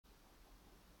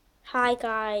Hi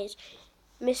guys,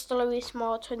 Mr. Lewis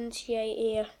Moore 28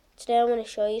 here. Today I'm going to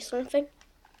show you something.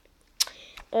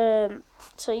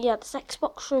 So yeah, this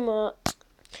Xbox remote.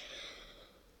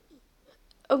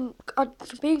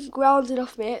 I've been grounded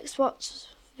off my Xbox,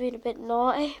 been a bit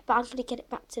naughty, but I'm going to get it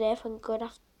back today if I'm good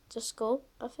after school,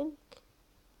 I think.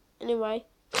 Anyway,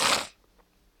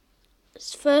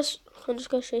 first I'm just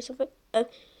going to show you something.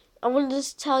 I want to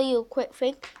just tell you a quick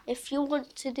thing. If you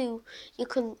want to do, you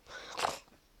can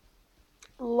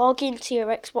log into your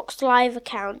Xbox Live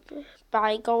account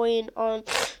by going on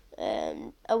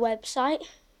a website,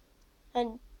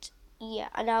 and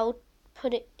I'll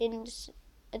put it in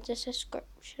the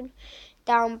description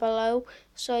down below.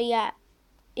 So yeah,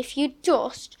 if you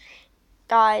just,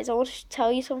 guys, I want to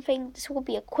tell you something. This will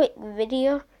be a quick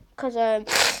video because I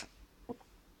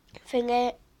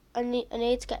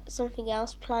need to get something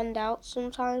else planned out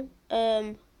sometime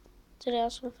today or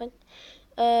something.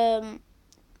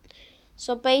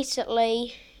 So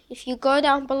basically, if you go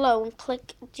down below and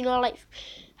click, do you know like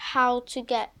how to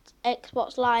get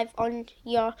Xbox Live on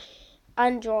your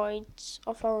Androids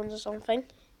or phones or something?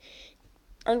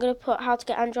 I'm gonna put how to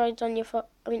get Androids on your phone.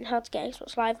 How to get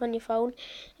Xbox Live on your phone.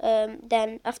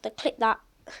 Then after click that,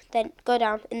 then go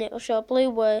down and it will show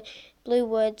blue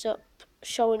words up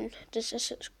showing the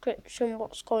subscription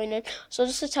what's going on. So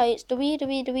just to tell you, it's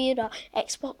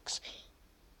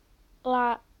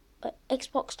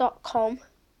www.xbox.com.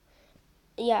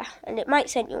 Yeah, and it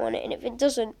might send you on it, and if it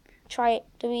doesn't, try it,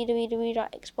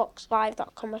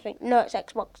 www.xboxlive.com, I think. No, it's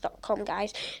xbox.com,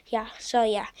 guys. Yeah, so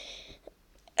yeah.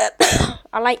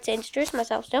 I like to introduce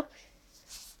myself still.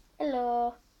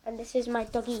 Hello, and this is my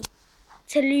doggy,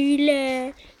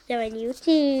 Tallulah. They're on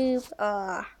YouTube.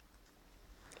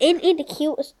 Ain't he the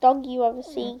cutest dog you ever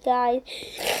seen, guys?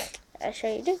 I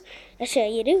sure you do. I sure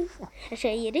you do. I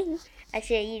sure you do. I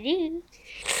sure you do.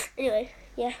 Anyway,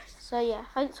 yeah. So yeah,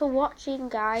 thanks for watching,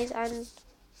 guys, and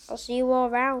I'll see you all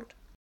around.